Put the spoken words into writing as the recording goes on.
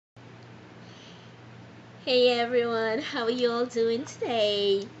Hey everyone, how are you all doing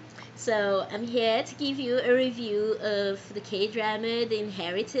today? So, I'm here to give you a review of the K drama The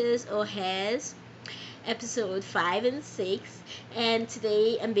Inheritors or Heirs, episode 5 and 6. And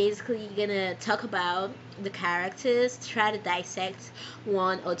today I'm basically gonna talk about the characters, try to dissect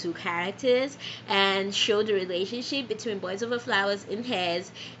one or two characters, and show the relationship between Boys Over Flowers and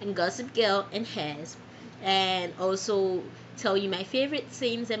Heirs and Gossip Girl and Heirs, and also tell you my favorite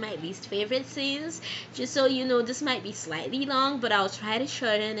scenes and my least favorite scenes. Just so you know, this might be slightly long, but I'll try to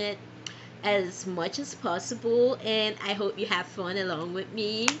shorten it as much as possible, and I hope you have fun along with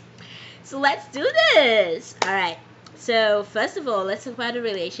me. So let's do this. All right. So first of all, let's talk about the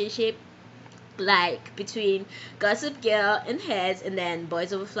relationship like between Gossip Girl and Heirs, and then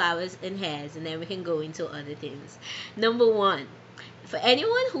Boys Over Flowers and Heirs, and then we can go into other things. Number one, for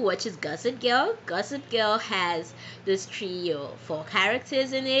anyone who watches Gossip Girl has this trio, four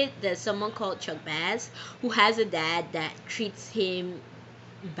characters in it. There's someone called Chuck Bass who has a dad that treats him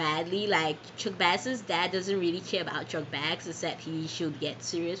badly. Like, Chuck Bass's dad doesn't really care about Chuck Bass except he should get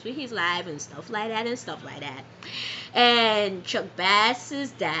serious with his life and stuff like that and stuff like that. And Chuck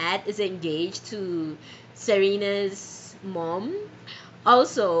Bass's dad is engaged to Serena's mom.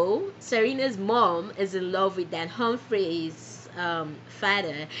 Also, Serena's mom is in love with Dan Humphrey's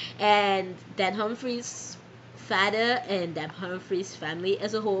father, and Dan Humphrey's father and Dan Humphrey's family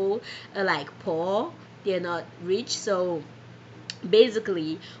as a whole are like poor. They're not rich, so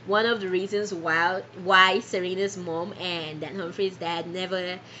basically one of the reasons why Serena's mom and Dan Humphrey's dad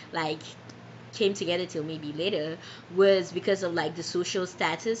never like came together till maybe later was because of like the social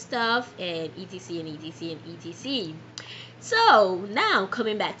status stuff and etc and etc and etc. So now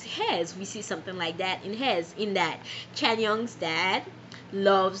coming back to Hez, we see something like that in Hez, in that Chan Young's dad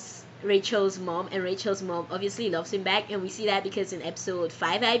loves Rachel's mom, and Rachel's mom obviously loves him back, and we see that because in episode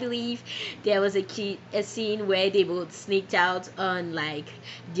 5, I believe, there was a scene where they both sneaked out on like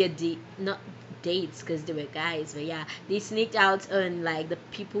their not dates because they were guys, but yeah, they sneaked out on like the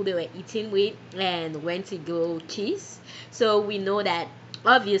people they were eating with and went to go kiss. So we know that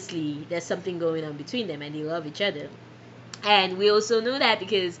obviously there's something going on between them and they love each other. And we also know that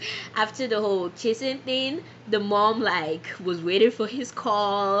because after the whole chasing thing, the mom like was waiting for his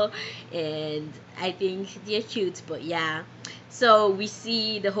call, and I think they're cute. But yeah, so we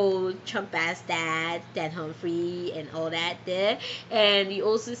see the whole Trump ass dad, Dan Humphrey, and all that there, and we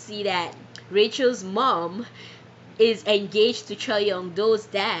also see that Rachel's mom is engaged to Choi Young Do's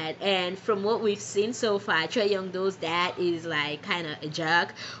dad, and from what we've seen so far, Choi Young Do's dad is like kind of a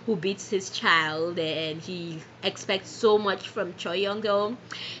jerk who beats his child, and he expects so much from Choi Young Do,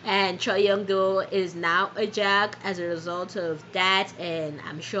 and Choi Young Do is now a jerk as a result of that, and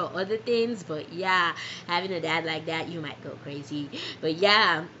I'm sure other things. But yeah, having a dad like that, you might go crazy. But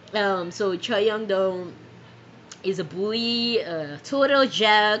yeah, so Choi Young Do is a bully, a total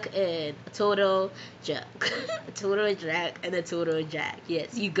jerk, and a total jerk. A total jerk and a total jerk.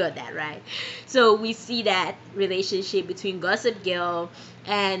 Yes, you got that right. So we see that relationship between Gossip Girl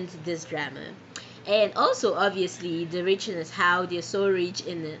and this drama. And also obviously the richness, how they're so rich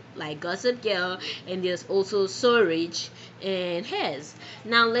in like Gossip Girl, and there's also so rich in Heirs.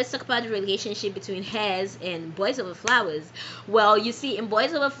 Now let's talk about the relationship between Heirs and Boys Over Flowers. Well, you see, in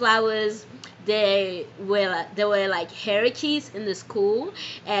Boys Over Flowers, there were like hierarchies in the school,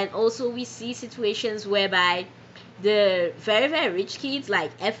 and also we see situations whereby the very very rich kids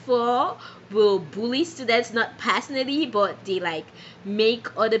like F4 will bully students, not personally, but they like make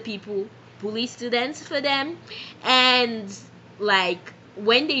other people bully students for them. And like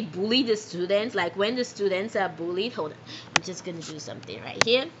when they bully the students, like when the students are bullied, hold on, I'm just gonna do something right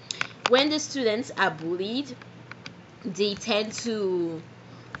here. When the students are bullied, they tend to,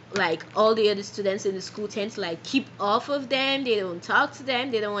 like, all the other students in the school tend to like keep off of them. They don't talk to them,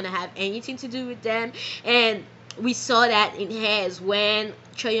 they don't want to have anything to do with them. And we saw that in Hairs when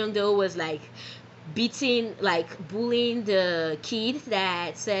Choi Young Do was like beating, like bullying the kid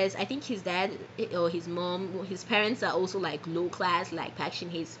that says, I think his dad or his mom, his parents are also like low class, like Park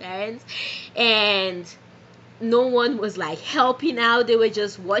Shin-hye's parents, and no one was like helping out. They were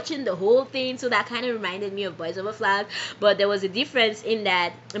just watching the whole thing. So that kind of reminded me of Boys Over Flowers, but there was a difference in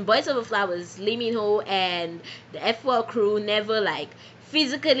that in Boys Over Flowers, Lee Min Ho and the F4 crew never like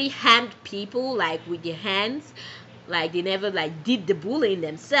physically harmed people like with their hands. Like they never like did the bullying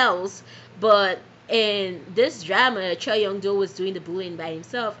themselves. But in this drama, Choi Young Do was doing the bullying by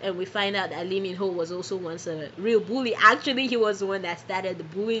himself, and we find out that Lee Min Ho was also once a real bully. Actually, he was the one that started the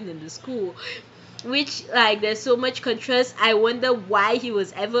bullying in the school. which like there's so much contrast. I wonder why he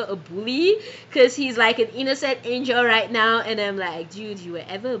was ever a bully, because he's like an innocent angel right now, and I'm like, dude, you were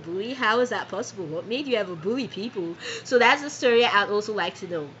ever a bully? How is that possible? What made you ever bully people? So that's a story I'd also like to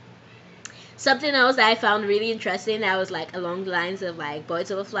know. Something else that I found really interesting that was like along the lines of like Boys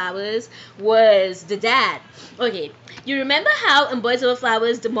Over Flowers was the dad. Okay, you remember how in Boys Over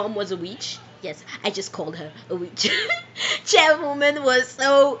Flowers the mom was a witch? Yes, I just called her a witch. Chairwoman was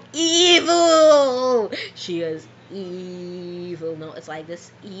so evil. She was evil. No, it's like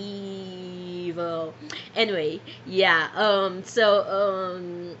this evil. Anyway, yeah.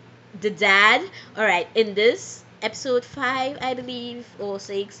 The dad. All right, in this episode 5, I believe, or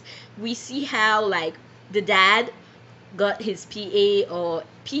 6, we see how like the dad got his PA or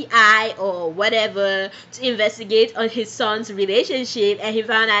PI or whatever to investigate on his son's relationship, and he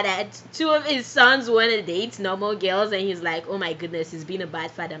found out that 2 of his sons want to date normal girls, and he's like, oh my goodness, he's been a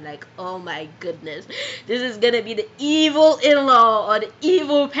bad father. I'm like, oh my goodness, this is gonna be the evil in-law or the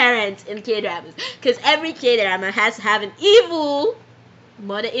evil parent in K-dramas, because every K-drama has to have an evil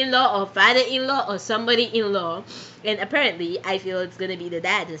mother-in-law or father-in-law or somebody-in-law, and apparently I feel it's gonna be the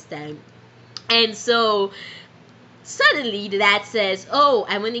dad this time. And so suddenly the dad says, oh,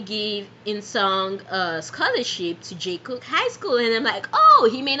 I want to give In-sung a scholarship to J-Cook High School, and I'm like, oh,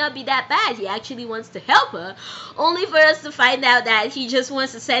 he may not be that bad, he actually wants to help her, only for us to find out that he just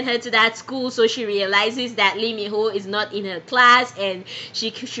wants to send her to that school so she realizes that Lee Mi-ho is not in her class, and she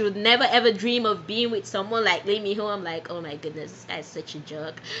should never ever dream of being with someone like Lee Mi-ho. I'm like, oh my goodness, this guy's such a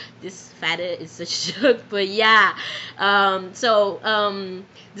jerk, this father is such a jerk. But yeah,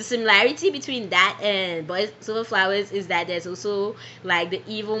 the similarity between that and Boys Over Flowers is that there's also like the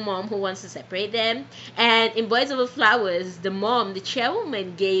evil mom who wants to separate them. And in Boys Over Flowers, the mom, the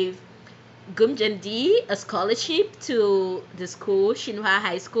chairwoman, gave Gum Jun-di a scholarship to the school, Shin-hye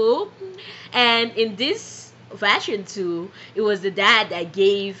High School. And in this version too, it was the dad that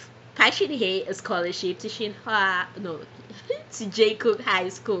gave Park Shin-hye a scholarship to to J-Cook High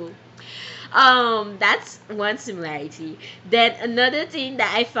School. That's one similarity. Then another thing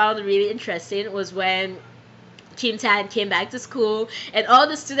that I found really interesting was when Kim Tan came back to school and all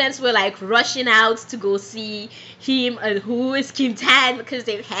the students were like rushing out to go see him and who is Kim Tan, because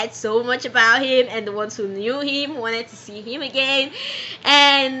they've heard so much about him, and the ones who knew him wanted to see him again.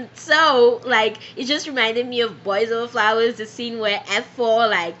 And so like it just reminded me of Boys Over Flowers, the scene where F4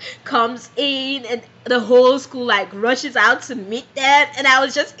 like comes in and the whole school like rushes out to meet them, and I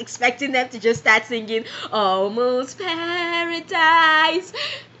was just expecting them to just start singing Almost Paradise.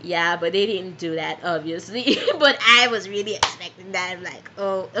 Yeah, but they didn't do that, obviously. But I was really expecting that. I'm like,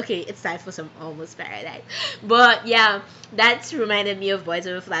 oh, okay, it's time for some Almost Paradise. But yeah, that's reminded me of Boys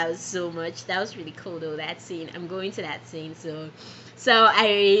Over Flowers so much. That was really cool though, that scene. I'm going to that scene soon. So I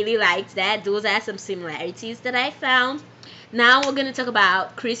really liked that. Those are some similarities that I found. Now we're going to talk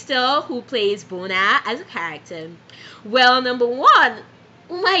about Crystal, who plays Bona as a character. Well, number one,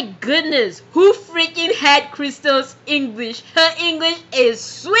 oh my goodness, who freaking had Crystal's English? Her English is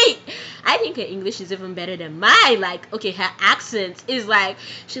sweet. I think her English is even better than mine. Like, okay, her accent is like,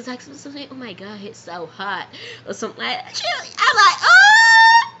 she's like something, oh my god, it's so hot, or something like that. I'm like,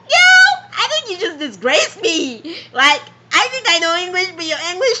 oh, yo, I think you just disgraced me. Like, I think I know English, but your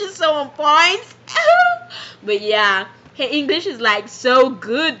English is so on point. But yeah, her English is like so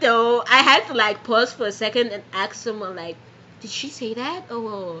good though. I had to like pause for a second and ask someone like, did she say that,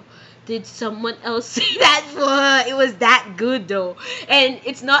 or did someone else say that for her? It was that good though. And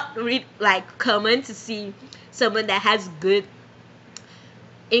it's not really like common to see someone that has good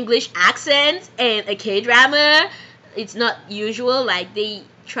English accent in a K-drama. It's not usual, like they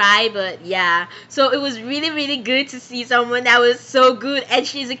try, but yeah. So it was really really good to see someone that was so good, and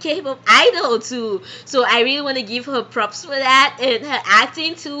she's a K-pop idol too, so I really want to give her props for that. And her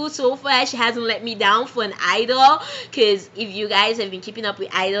acting too, so far she hasn't let me down for an idol, because if you guys have been keeping up with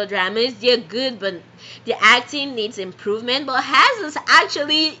idol dramas, they're good, but the acting needs improvement. But has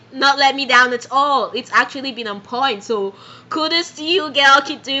actually not let me down at all. It's actually been on point, so kudos to you, girl.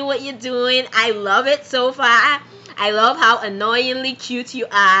 Keep doing what you're doing. I love it so far. I love how annoyingly cute you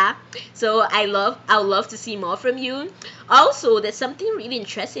are. So I'd love to see more from you. Also, there's something really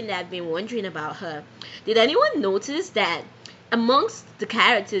interesting that I've been wondering about her. Did anyone notice that amongst the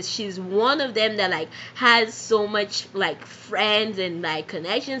characters, she's one of them that like has so much like friends and like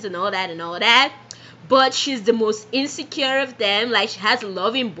connections and all that, but she's the most insecure of them. Like, she has a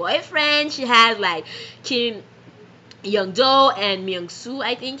loving boyfriend, she has like Kim Young-do and Myung-soo,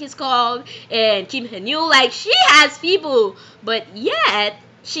 I think it's called, and Kim Han-yu. Like, she has people, but yet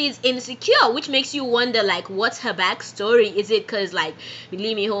she's insecure, which makes you wonder, like, what's her backstory? Is it because, like,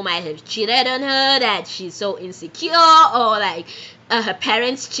 Lee Min-ho might have cheated on her, that she's so insecure, or like her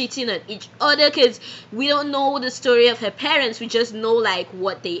parents cheating on each other? Because we don't know the story of her parents. We just know like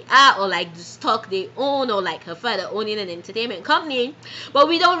what they are, or like the stock they own, or like her father owning an entertainment company, but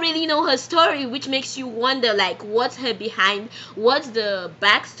we don't really know her story, which makes you wonder, like, what's her behind, what's the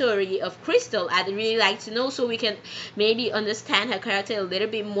backstory of Crystal. I'd really like to know, so we can maybe understand her character a little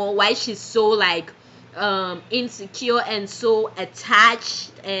bit more, why she's so like insecure and so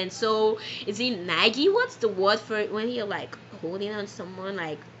attached, and so, is it naggy? What's the word for it when you're like holding on to someone,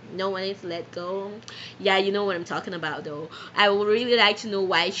 like no one is let go? Yeah, you know what I'm talking about though. I would really like to know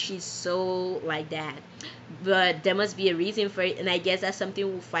why she's so like that, but there must be a reason for it, and I guess that's something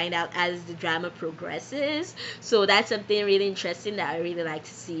we'll find out as the drama progresses. So that's something really interesting that I really like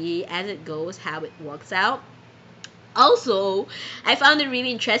to see as it goes, how it works out. Also, I found it really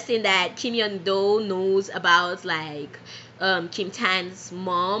interesting that Kim Yeon-do knows about like Kim Tan's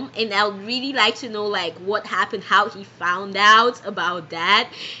mom, and I would really like to know like what happened, how he found out about that,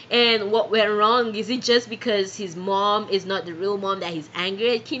 and what went wrong. Is it just because his mom is not the real mom that he's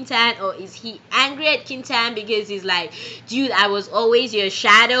angry at Kim Tan, or is he angry at Kim Tan because he's like, dude, I was always your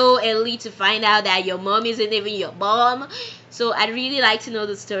shadow, only to find out that your mom isn't even your mom? So I'd really like to know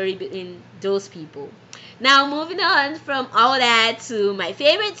the story between those people. Now, moving on from all that to my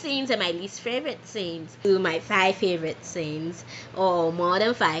favorite scenes and my least favorite scenes, to my 5 favorite scenes, or more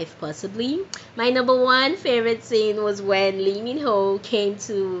than 5 possibly. My number 1 favorite scene was when Lee Min-ho came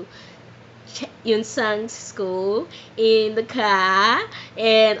to Yoon Sung's school in the car,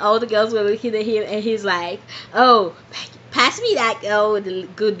 and all the girls were looking at him, and he's like, oh, pass me that girl with the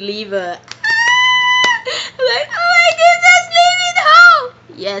good liver. I'm like, oh my goodness, Lee Min-ho!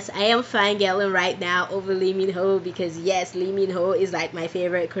 Yes, I am fangirling right now over Lee Min-ho, because yes, Lee Min-ho is like my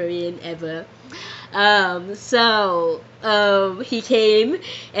favorite Korean ever. He came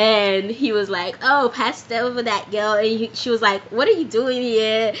and he was like, oh, pass over that girl, and she was like, what are you doing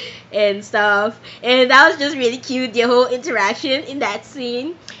here and stuff, and that was just really cute, the whole interaction in that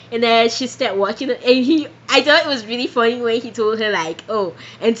scene. And then she started walking, and I thought it was really funny when he told her like, oh,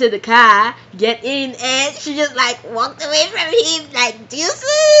 enter the car, get in, and she just like walked away from him like,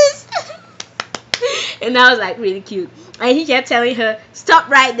 deuces. And that was like really cute. And he kept telling her, stop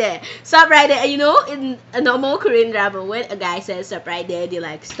right there, stop right there. And you know, in a normal Korean drama, when a guy says stop right there, they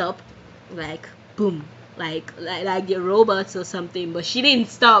like stop, like boom, like they're robots or something. But she didn't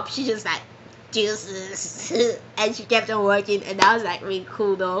stop. She just like, juices. And she kept on working, and that was like really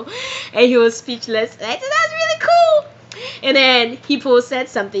cool though. And he was speechless, and I thought that was really cool. And then he posted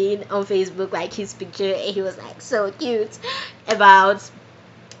something on Facebook, like his picture, and he was like so cute about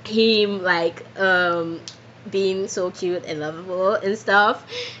him like being so cute and lovable and stuff.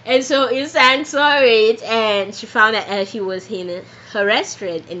 And so Insan saw it, and she found out he was in her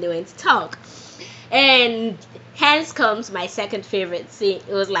restaurant, and they went to talk. And hence comes my second favorite scene.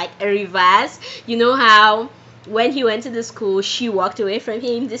 It was like a reverse. You know how when he went to the school, she walked away from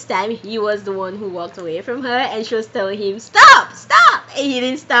him. This time he was the one who walked away from her, and she was telling him, stop, stop, and he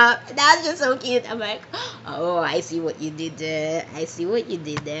didn't stop. That was just so cute. I'm like, oh, I see what you did there, I see what you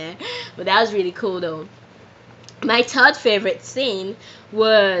did there. But that was really cool though. My third favorite scene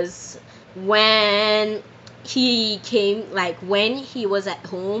was when he came, like when he was at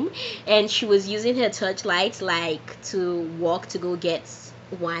home and she was using her touchlight like to walk to go get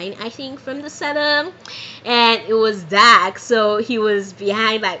wine, I think, from the cellar, and it was dark, so he was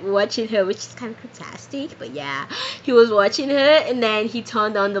behind like watching her, which is kind of fantastic. But yeah, he was watching her, and then he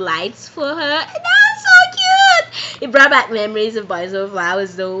turned on the lights for her, and that was so cute. It brought back memories of Boys Over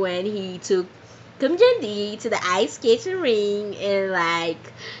Flowers though, when he took Kim Jin-dee to the ice skating ring and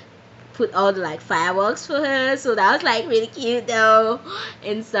like put all the like fireworks for her. So that was like really cute though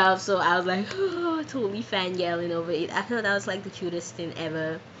and stuff. So I was like, oh, totally fangirling over it. I thought that was like the cutest thing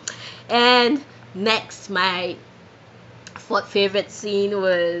ever. And next, my fourth favorite scene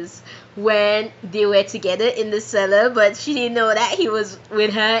was when they were together in the cellar, but she didn't know that he was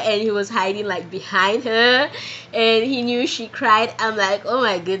with her, and he was hiding like behind her, and he knew she cried. I'm like, oh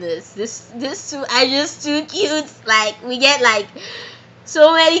my goodness, this two are just too cute. Like we get like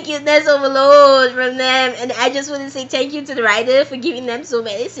so many cuteness overload from them, and I just want to say thank you to the writer for giving them so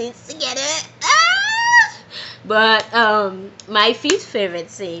many scenes together. But my fifth favorite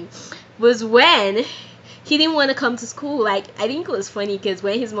scene was when he didn't want to come to school. Like, I think it was funny because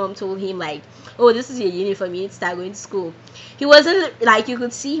when his mom told him like, oh, this is your uniform, you need to start going to school, he wasn't, like, you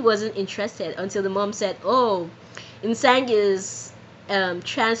could see he wasn't interested until the mom said, oh, Insang is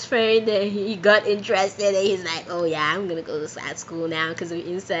transferred, and he got interested, and he's like, oh yeah, I'm gonna go to side school now because of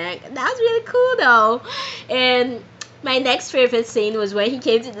insect. That was really cool though. And my next favorite scene was when he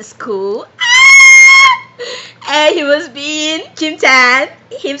came to the school, and he was being Kim Tan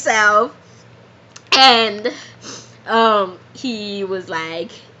himself, and he was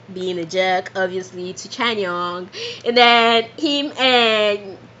like being a jerk obviously to Chan Young, and then him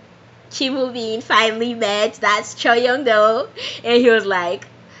and Kim Woo Bin finally met. That's Cho Young though, and he was like,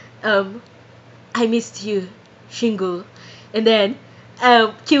 I missed you, Shingu, and then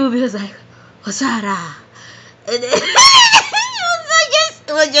Kim Woo Bin was like, Osara, and then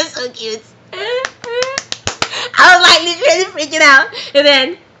it was just so cute. I was like literally freaking out, and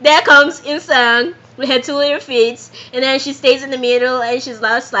then there comes In Sung with her two little feet, and then she stays in the middle, and she's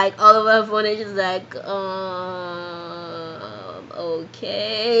lost like all of her phone, and she's like,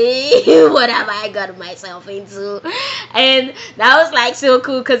 okay, what have I got myself into? And that was like so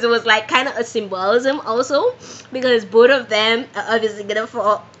cool because it was like kind of a symbolism also, because both of them are obviously gonna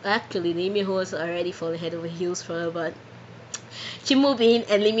fall. Actually, Lee Min Ho is already falling head over heels for her, but Kim Woo Bin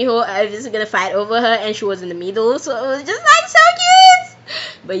and Lee Min Ho are obviously gonna fight over her, and she was in the middle, so it was just like so cute.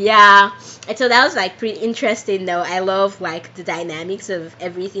 But yeah, and so that was like pretty interesting though. I love like the dynamics of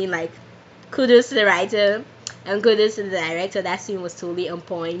everything. Like, kudos to the writer and kudos to the director. That scene was totally on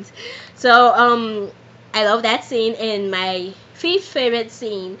point. So I love that scene. And my fifth favorite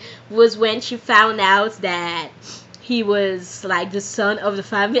scene was when she found out that he was like the son of the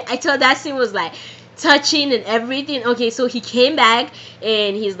family. I thought that scene was like touching and everything. Okay, so he came back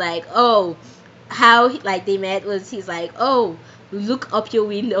and he's like, oh, how like they met was, he's like, oh, look up your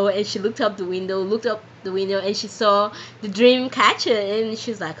window, and she looked up the window, and she saw the dream catcher, and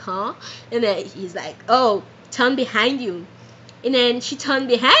she's like, huh? And then he's like, oh, turn behind you. And then she turned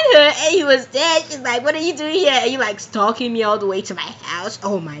behind her, and he was dead. She's like, what are you doing here? Are you like stalking me all the way to my house?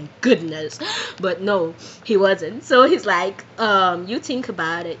 Oh my goodness. But no, he wasn't. So he's like, you think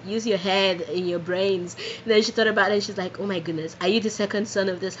about it, use your head and your brains. And then she thought about it, and she's like, oh my goodness, are you the second son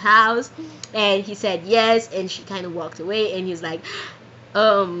of this house? And he said yes, and she kind of walked away, and he's like,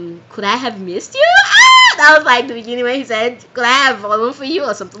 could I have missed you? That was like the beginning when he said, could I have fallen for you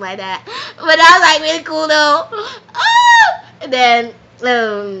or something like that. But that was like really cool though. And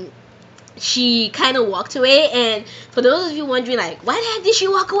then she kind of walked away, and for those of you wondering like, why the heck did she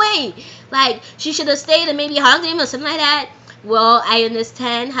walk away? Like, she should have stayed and maybe hugged him or something like that. Well, I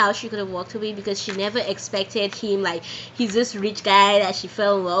understand how she could have walked away, because she never expected him, like, he's this rich guy that she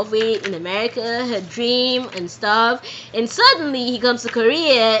fell in love with in America, her dream and stuff, and suddenly he comes to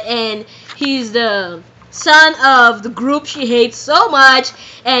Korea and he's the son of the group she hates so much,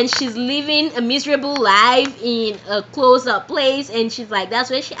 and she's living a miserable life in a closed up place. And she's like, that's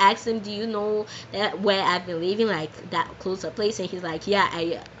where she asked him, do you know that where I've been living, like that closed up place? And he's like, yeah,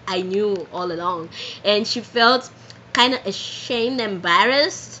 I knew all along. And she felt kind of ashamed,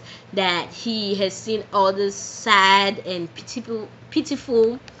 embarrassed that he has seen all this sad and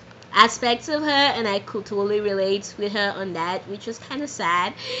pitiful aspects of her, and I could totally relate with her on that, which was kind of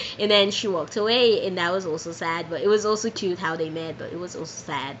sad. And then she walked away, and that was also sad, but it was also cute how they met, but it was also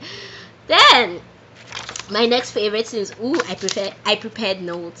sad. Then my next favorite is, I prepared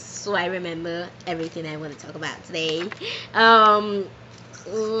notes so I remember everything I want to talk about today.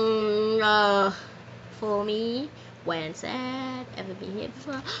 For me, when sad, ever been here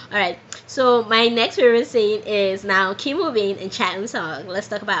before? Alright, so my next favorite scene is now Kim Woo Bin and Cha Eun Sung. Let's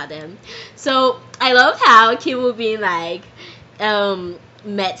talk about them. So I love how Kim Woo Bin like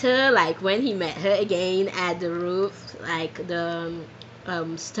met her, like when he met her again at the roof, like the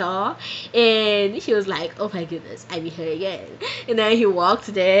store, and he was like, oh my goodness, I meet her again. And then he walked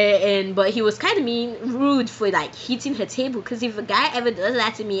there, but he was kind of rude for like hitting her table, because if a guy ever does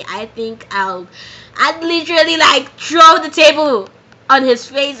that to me, I think I'd literally like throw the table on his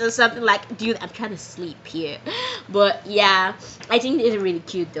face or something, like, dude, I'm trying to sleep here. But yeah, I think it's really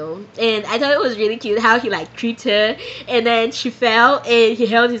cute though, and I thought it was really cute how he like tripped her, and then she fell, and he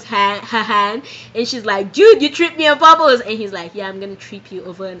held her hand, and she's like, dude, you tripped me on purpose. And he's like, yeah, I'm gonna trip you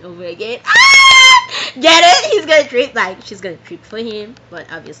over and over again. Get it? He's gonna trip, like she's gonna trip for him, but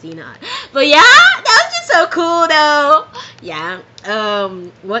obviously not. But yeah, that was just so cool though. Yeah.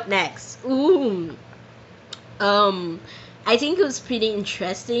 What next? I think it was pretty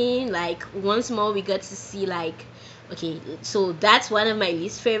interesting. Like, once more we got to see, like, okay, so that's one of my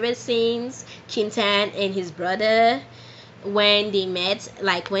least favorite scenes, Kim Tan and his brother when they met,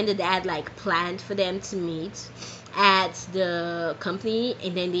 like when the dad like planned for them to meet. at the company,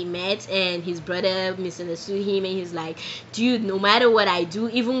 and then they met, and his brother misunderstood him, and he's like, dude, no matter what I do,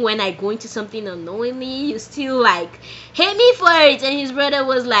 even when I go into something unknowingly, you still like hate me for it. And his brother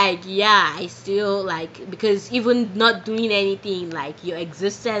was like, yeah, I still like, because even not doing anything, like your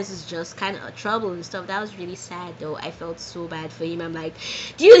existence is just kind of a trouble and stuff. That was really sad though. I felt so bad for him. I'm like,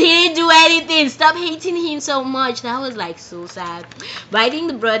 dude, he didn't do anything, stop hating him so much. That was like so sad. But I think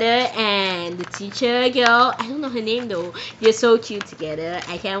the brother and the teacher girl, I don't know her name though, they're so cute together.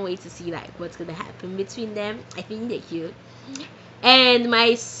 I can't wait to see like what's gonna happen between them. I think they're cute. And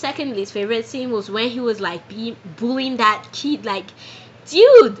my second least favorite scene was when he was like bullying that kid. Like,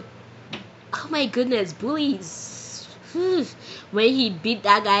 dude, oh my goodness, bullies. When he beat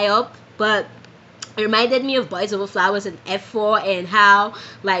that guy up. But it reminded me of Boys Over Flowers and F4, and how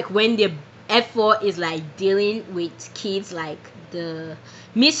like when the F4 is like dealing with kids like the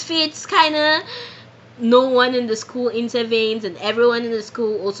misfits kind of, no one in the school intervenes, and everyone in the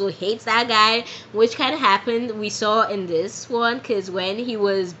school also hates that guy, which kind of happened, we saw in this one, because when he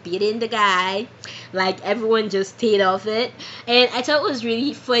was beating the guy, like everyone just stayed off it. And I thought it was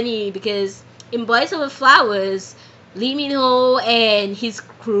really funny because in Boys Over Flowers, Lee Min-ho and his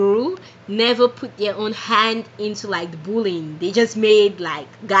crew never put their own hand into like the bullying. They just made like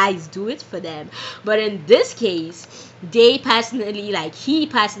guys do it for them. But in this case, he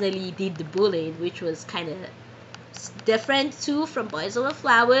personally did the bullying, which was kind of different too from Boys Over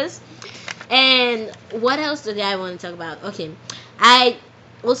Flowers. And what else did I want to talk about? Okay, I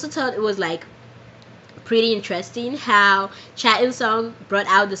also thought it was like pretty interesting how Cha In-sung brought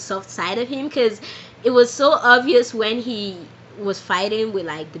out the soft side of him, because it was so obvious when he was fighting with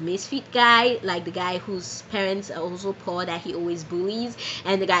like the misfit guy, like the guy whose parents are also poor that he always bullies,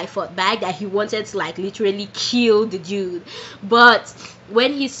 and the guy fought back that he wanted to like literally kill the dude. But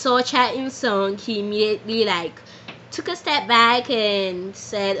when he saw Cha In-sung, he immediately like took a step back and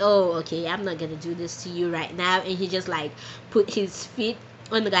said, oh, okay, I'm not gonna do this to you right now. And he just like put his feet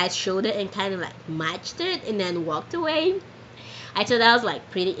on the guy's shoulder and kind of like matched it and then walked away. I thought that was like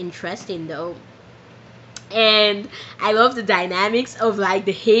pretty interesting though. And I love the dynamics of like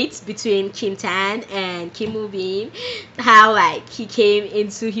the hate between Kim Tan and Kim Woo Bin. How like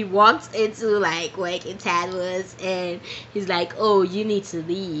he walked into like where Kim Tan was, and he's like, oh, you need to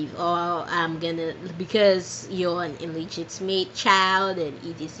leave, or I'm gonna, because you're an illegitimate child, and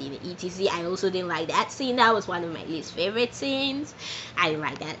etc and etc. I also didn't like that scene. That was one of my least favorite scenes. I didn't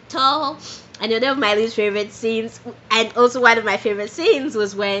like that at all. Another of my least favorite scenes, and also one of my favorite scenes,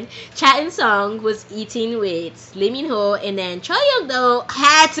 was when Cha In-sung was eating with Lee Min-ho, and then Choi Young-do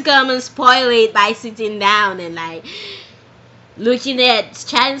had to come and spoil it by sitting down and like looking at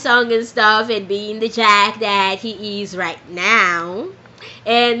Cha In-sung and stuff, and being the jack that he is right now.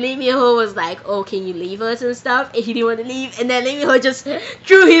 And Lee Min-ho was like, oh, can you leave us and stuff? And he didn't want to leave, and then Lee Min-ho just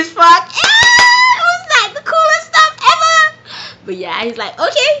threw his fuck. It was like the coolest stuff ever. But yeah, he's like,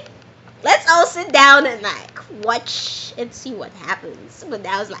 okay, let's all sit down and like watch and see what happens. But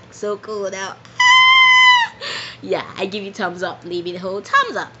that was like so cool though. Yeah, I give you thumbs up, Lee Min-ho.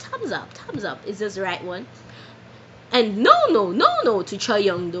 Thumbs up, thumbs up, thumbs up. Is this the right one? And no to Choi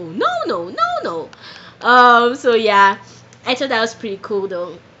Young-do. No. So yeah, I thought that was pretty cool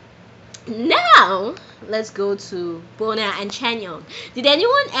though. Now let's go to Bona and Chanyeong. Did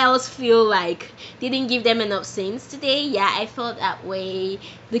anyone else feel like they didn't give them enough scenes today? Yeah, I felt that way.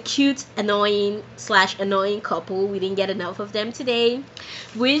 The cute, annoying couple, we didn't get enough of them today,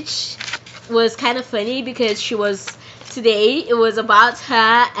 which was kind of funny because today it was about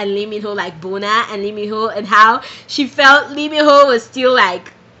her and Lee Min-ho, like Bona and Lee Min-ho, and how she felt Lee Min-ho was still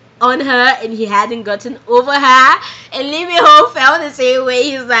like on her and he hadn't gotten over her, and Lee Min-ho felt the same way.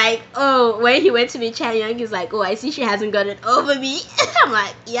 He's like, oh, when he went to meet Chanyeong, he's like, oh, I see she hasn't gotten over me. I'm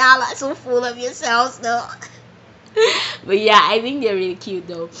like, yeah, like so full of yourselves though. But yeah, I think they're really cute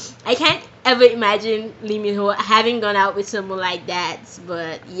though. I can't ever imagine Lee Min-ho having gone out with someone like that,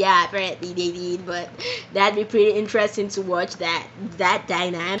 but yeah, apparently they did. But that'd be pretty interesting to watch that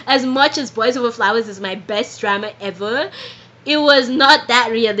dynamic. As much as Boys Over Flowers is my best drama ever, it was not that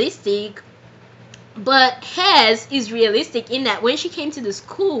realistic. But Heirs is realistic in that when she came to the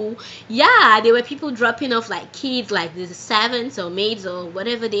school, yeah, there were people dropping off like kids, like the servants or maids or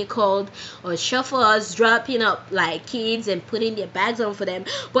whatever they called, or chauffeurs dropping up like kids and putting their bags on for them.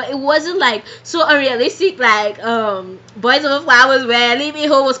 But it wasn't like so unrealistic like Boys Over Flowers, where Lee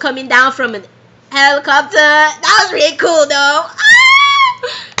Min-ho was coming down from an helicopter. That was really cool though.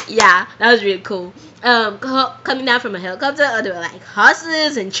 Yeah, that was really cool. Coming down from a helicopter, there were like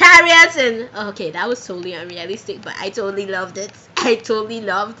horses and chariots, and okay, that was totally unrealistic, but I totally loved it. I totally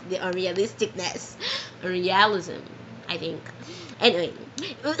loved the unrealisticness, unrealism, I think. Anyway,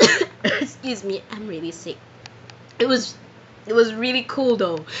 excuse me, I'm really sick. It was it was really cool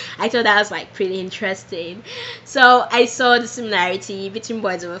though. I thought that was like pretty interesting. So I saw the similarity between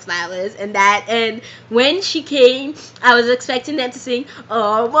Boys Over Flowers and that, and when she came, I was expecting them to sing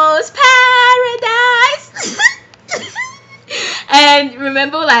Almost Paradise. And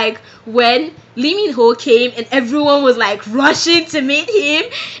remember, like, when Lee Min Ho came and everyone was like rushing to meet him,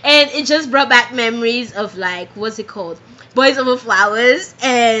 and it just brought back memories of, like, what's it called, Boys Over Flowers.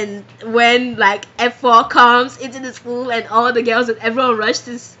 And when like F4 comes into the school and all the girls and everyone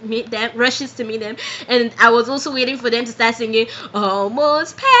rushes to meet them, and I was also waiting for them to start singing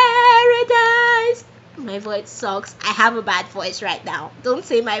Almost Paradise. My voice sucks. I have a bad voice right now. Don't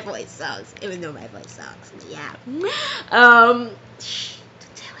say my voice sucks, even though my voice sucks. Yeah. Don't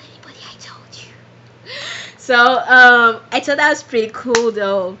tell anybody I told you. So I thought that was pretty cool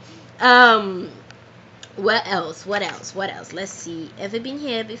though. What else? Let's see. Ever been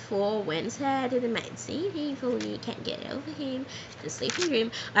here before? When's had it? Might see him for me. Can't get over him. Just sleeping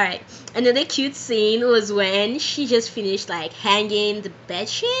dream. Alright. Another cute scene was when she just finished like hanging the bed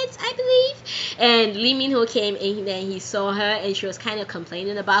sheets, I believe. And Lee Min Ho came and then he saw her and she was kind of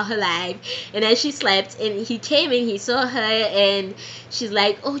complaining about her life. And then she slept and he came and he saw her and she's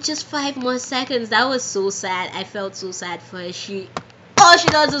like, oh, just 5 more seconds. That was so sad. I felt so sad for her. All she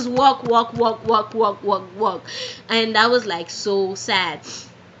does is walk, and that was like so sad.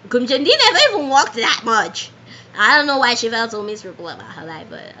 Kumchendi never even walked that much. I don't know why she felt so miserable about her life,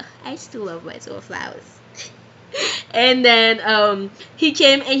 but I still love Boys Over Flowers. And then he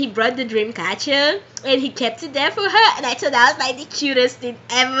came and he brought the dream catcher and he kept it there for her, and I thought that was like the cutest thing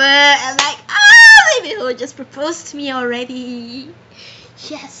ever. I'm like, Baby Ho just proposed to me already.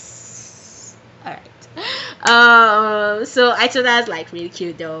 Yes. Alright. So I thought that was like really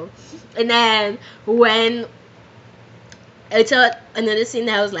cute though. And then when I thought another scene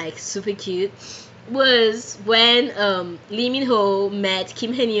that was like super cute was when Lee Min Ho met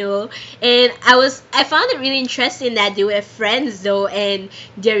Kim Hyun, and I found it really interesting that they were friends though, and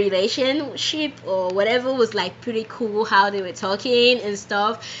their relationship or whatever was like pretty cool, how they were talking and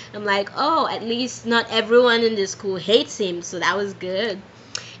stuff. I'm like, oh, at least not everyone in the school hates him, so that was good.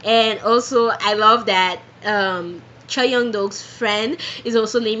 And also I love that Choi Young-dok's friend is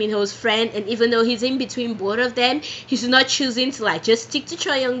also Lee Min Ho's friend, and even though he's in between both of them, he's not choosing to like just stick to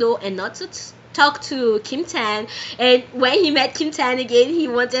Choi Young-dok and not to talk to Kim Tan. And when he met Kim Tan again, he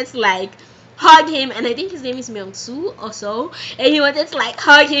wanted to like hug him, and I think his name is Myung-soo or so, and he wanted to like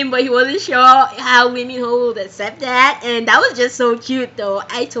hug him, but he wasn't sure how Lee Min Ho would accept that. And that was just so cute though.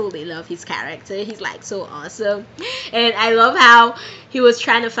 I totally love his character. He's like so awesome. And I love how he was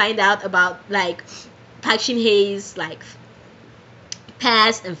trying to find out about like Park Shin-hye's like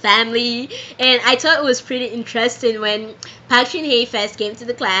past and family, and I thought it was pretty interesting when Park Shin-hye first came to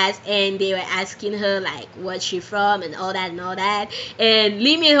the class and they were asking her like what's she from and all that, and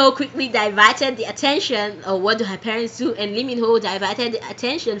Lee Min Ho quickly diverted the attention, or what do her parents do, and Lee Min Ho diverted the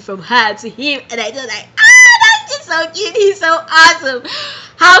attention from her to him, and I thought like, that's just so cute. He's so awesome.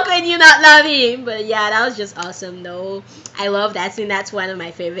 How can you not love him? But yeah, that was just awesome though. I love that scene. That's one of my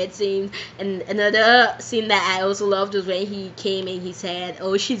favorite scenes. And another scene that I also loved was when he came and he said,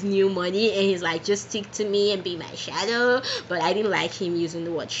 oh, she's new money, and he's like, just stick to me and be my shadow. But I didn't like him using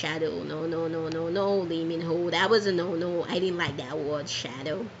the word shadow. No, Lee Min Ho, that was a no. I didn't like that word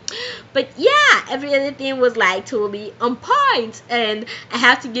shadow. But yeah, every other thing was like totally on point, and I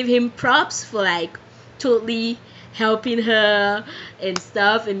have to give him props for like totally helping her and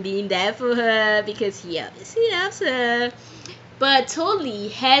stuff and being there for her, because he obviously loves her. But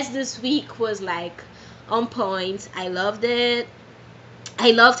totally, Heirs this week was like on point. I loved it.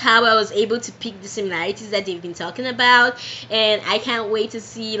 I loved how I was able to pick the similarities that they've been talking about, and I can't wait to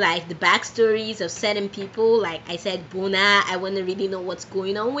see like the backstories of certain people. Like I said, Bona, I want to really know what's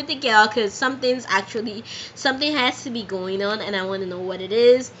going on with the girl, because something has to be going on, and I want to know what it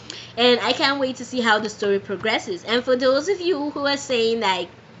is. And I can't wait to see how the story progresses. And for those of you who are saying like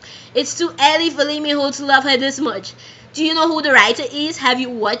it's too early for Lee Min Ho to love her this much, do you know who the writer is? Have you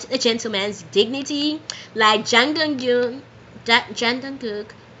watched A Gentleman's Dignity? Like Jang Dong-gyun,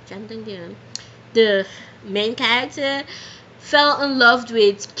 the main character, fell in love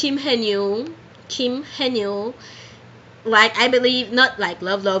with Kim Hyun, like I believe not like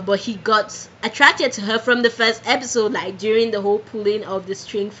love, but he got attracted to her from the first episode, like during the whole pulling of the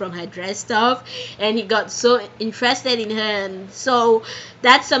string from her dress stuff, and he got so interested in her. And so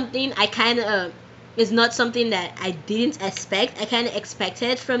that's something I kind of is not something that I didn't expect. I kind of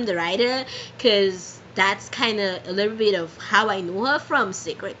expected from the writer, because that's kind of a little bit of how I know her from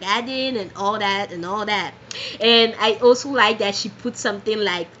Secret Garden and all that and all that. And I also like that she put something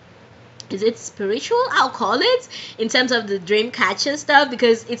like, is it spiritual, I'll call it, in terms of the dream catcher stuff,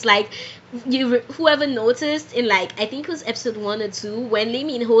 because it's like, whoever noticed in, like, I think it was episode 1 or 2, when Lee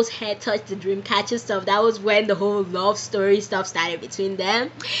Min Ho's head touched the dream catcher stuff, that was when the whole love story stuff started between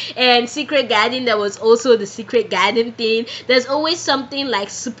them. And Secret Garden, there was also the Secret Garden thing. There's always something like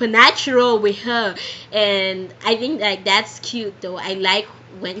supernatural with her, and I think like that's cute though. I like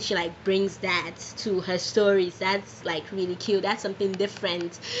when she like brings that to her stories. That's like really cute. That's something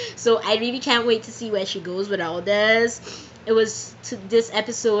different. So I really can't wait to see where she goes with all this. It was to this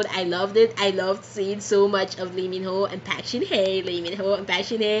episode, I loved it. I loved seeing so much of Lee Min Ho and Park Shin-hye,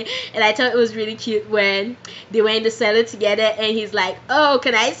 and I thought it was really cute when they were in the cellar together, and he's like, "Oh,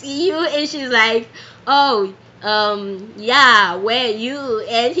 can I see you?" And she's like, "Oh, yeah, where are you?"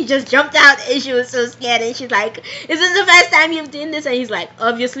 And he just jumped out, and she was so scared, and she's like, "Is this the first time you've done this?" And he's like,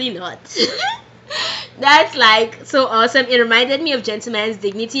 "Obviously not." That's like so awesome. It reminded me of Gentleman's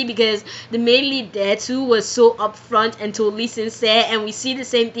Dignity, because the main lead there too was so upfront and totally sincere, and we see the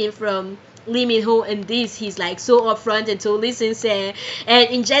same thing from Lee Min Ho in this. He's like so upfront and totally sincere. And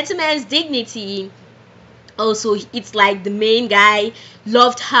in Gentleman's Dignity also, it's like the main guy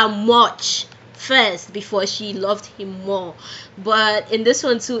loved her much first before she loved him more. But in this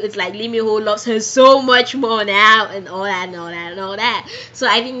one too, it's like Lee Min Ho loves her so much more now, and all that and all that and all that. So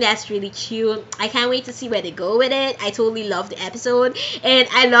I think that's really cute. I can't wait to see where they go with it. I totally love the episode, and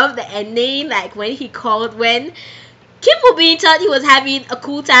I love the ending, like when he called, when Kim Woo Bin thought he was having a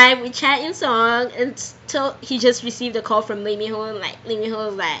cool time with Cha Song, until he just received a call from Lee Min Ho, and like Lee Min Ho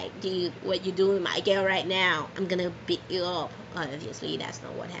was like, "Dude, what you doing with my girl right now? I'm gonna beat you up." Obviously, that's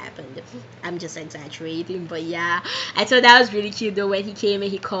not what happened. I'm just exaggerating, but yeah, I thought that was really cute though when he came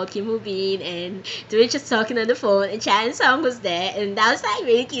and he called Kim Woo Bin, and they were just talking on the phone, and Cha Song was there, and that was like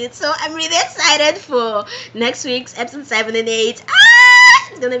really cute. So I'm really excited for next week's episode 7 and 8.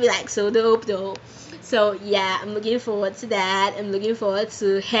 It's gonna be like so dope though. So yeah, I'm looking forward to that. I'm looking forward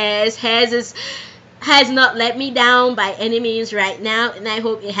to Heirs. Has not let me down by any means right now, and I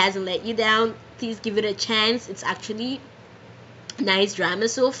hope it hasn't let you down. Please give it a chance. It's actually nice drama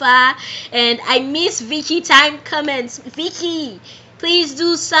so far, and I miss Vicky time comments. Vicky, please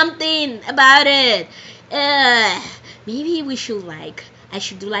do something about it. Maybe we should like, I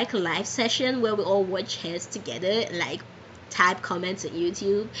should do like a live session where we all watch Heirs together and like type comments on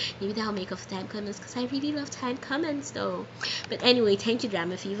YouTube. Maybe that'll make us time comments, because I really love time comments though. But anyway, thank you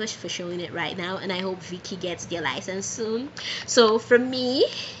Drama Fever for showing it right now, and I hope Vicky gets their license soon. So from me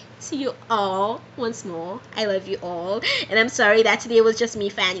to you all, once more, I love you all, and I'm sorry that today was just me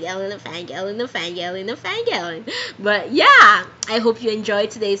fangirling and fangirling and fangirling and fangirling. But yeah, I hope you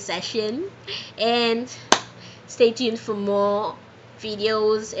enjoyed today's session, and stay tuned for more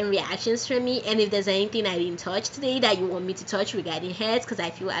videos and reactions from me. And if there's anything I didn't touch today that you want me to touch regarding Heirs, because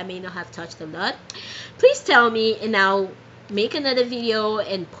I feel I may not have touched a lot, please tell me, and I'll make another video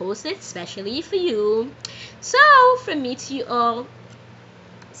and post it specially for you. So from me to you all,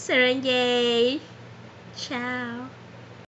 Shin-hye, ciao.